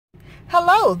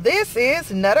Hello, this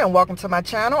is Netta and welcome to my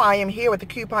channel. I am here with the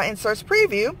coupon inserts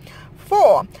preview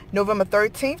for November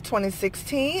 13th,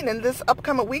 2016. In this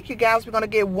upcoming week, you guys, we're going to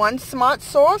get one Smart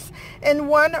Source and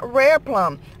one Rare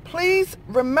Plum. Please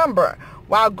remember,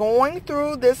 while going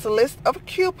through this list of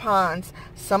coupons,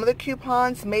 some of the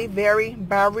coupons may vary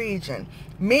by region,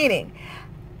 meaning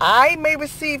I may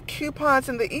receive coupons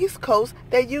in the East Coast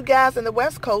that you guys in the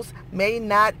West Coast may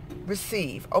not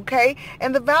receive, okay?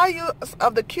 And the values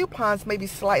of the coupons may be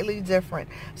slightly different.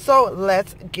 So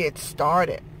let's get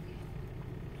started.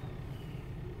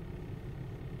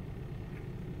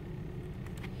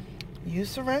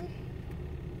 Eucerin,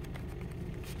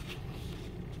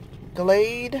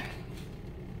 Glade,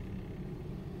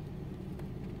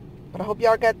 but I hope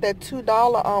y'all got that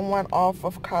 $2 on one off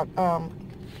of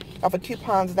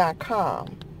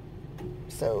coupons.com.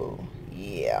 So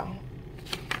yeah.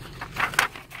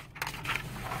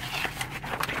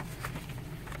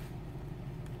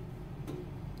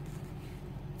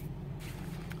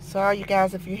 Sorry you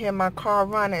guys if you hear my car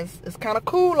running. It's kind of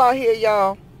cool out here,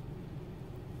 y'all.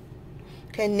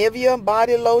 Okay, Nivea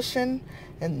body lotion,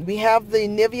 and we have the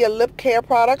Nivea lip care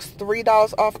products,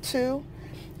 $3 off 2,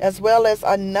 as well as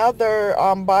another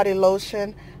body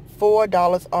lotion,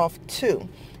 $4 off 2.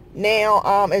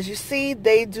 Now, as you see,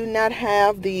 they do not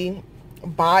have the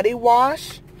body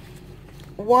wash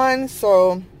one,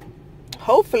 so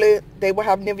hopefully they will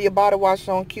have Nivea body wash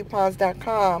on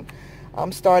coupons.com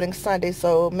starting Sunday.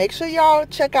 So make sure y'all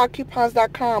check out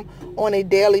coupons.com on a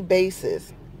daily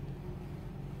basis.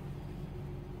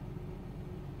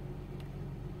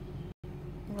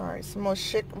 All right, some more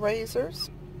Chic razors.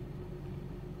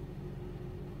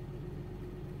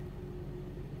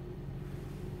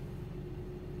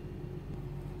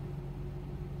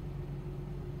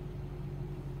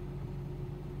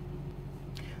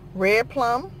 Red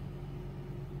Plum.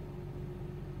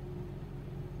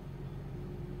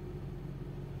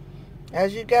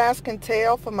 As you guys can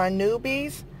tell, for my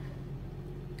newbies,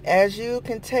 as you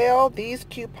can tell, these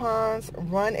coupons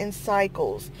run in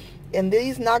cycles. And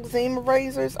these Noxzema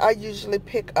razors, I usually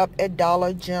pick up at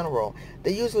Dollar General.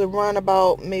 They usually run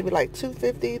about maybe like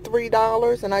 $2.50,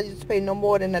 $3, and I just pay no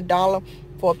more than $1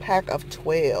 for a pack of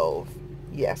 12.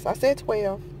 Yes, I said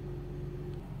 12.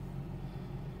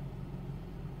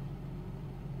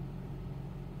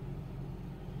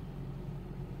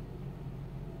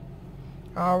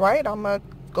 All right, I'm going to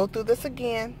go through this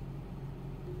again.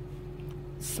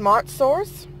 Smart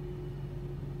Source.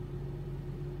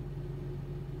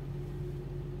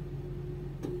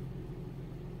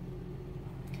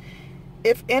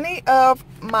 If any of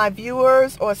my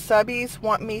viewers or subbies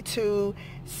want me to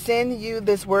send you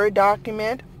this Word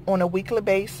document on a weekly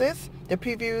basis, the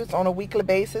previews on a weekly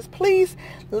basis, please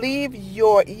leave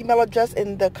your email address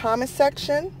in the comment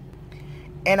section,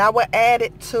 and I will add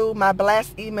it to my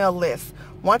blast email list.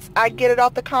 Once I get it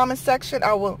off the comment section,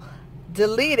 I will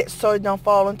delete it so it don't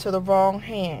fall into the wrong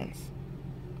hands.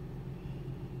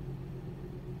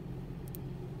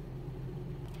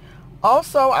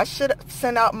 Also, I should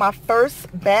send out my first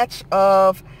batch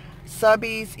of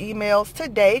subbies emails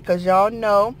today, because y'all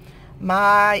know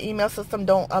my email system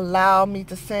don't allow me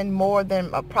to send more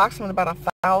than approximately about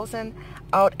 1,000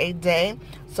 out a day.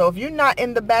 So if you're not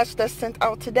in the batch that's sent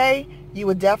out today, you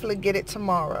will definitely get it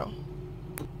tomorrow.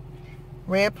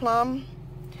 Red Plum.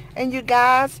 And you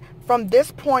guys, from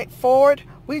this point forward,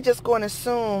 we're just going to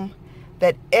assume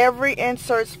that every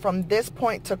inserts from this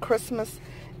point to Christmas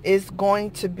is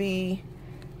going to be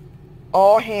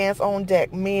all hands on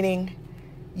deck, meaning,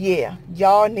 yeah,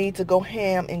 y'all need to go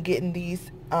ham and getting these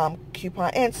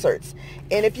coupon inserts.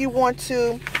 And if you want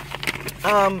to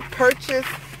purchase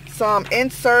some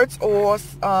inserts or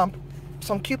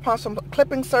some coupons from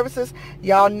clipping services,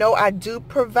 y'all know I do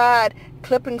provide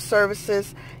clipping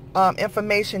services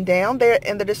information down there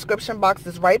in the description box.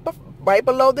 Is right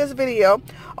below this video.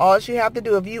 All you have to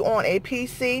do, if you on a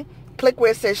PC, click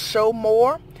where it says show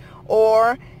more,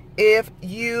 or if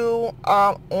you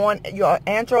on your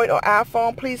Android or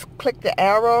iPhone, please click the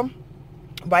arrow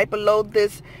right below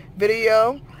this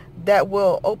video. That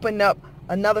will open up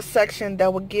another section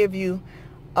that will give you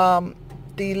the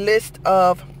list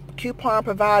of coupon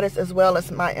providers as well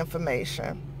as my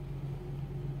information.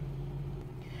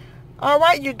 All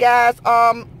right, you guys,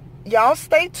 y'all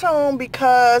stay tuned,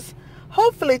 because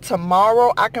hopefully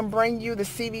tomorrow I can bring you the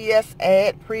CVS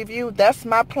ad preview. That's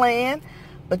my plan.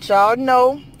 But y'all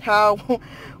know how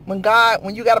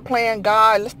when you got a plan,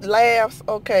 God laughs.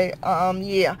 Okay,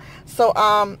 yeah. So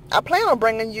I plan on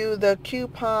bringing you the the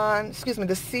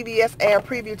CVS ad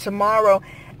preview tomorrow.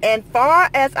 And far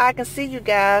as I can see, you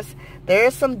guys,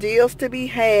 there's some deals to be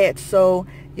had. So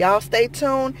Y'all stay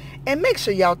tuned and make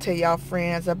sure y'all tell y'all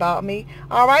friends about me.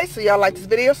 Alright, so y'all like this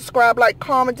video, subscribe, like,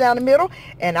 comment down the middle,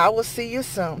 and I will see you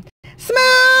soon.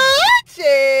 Smoochie!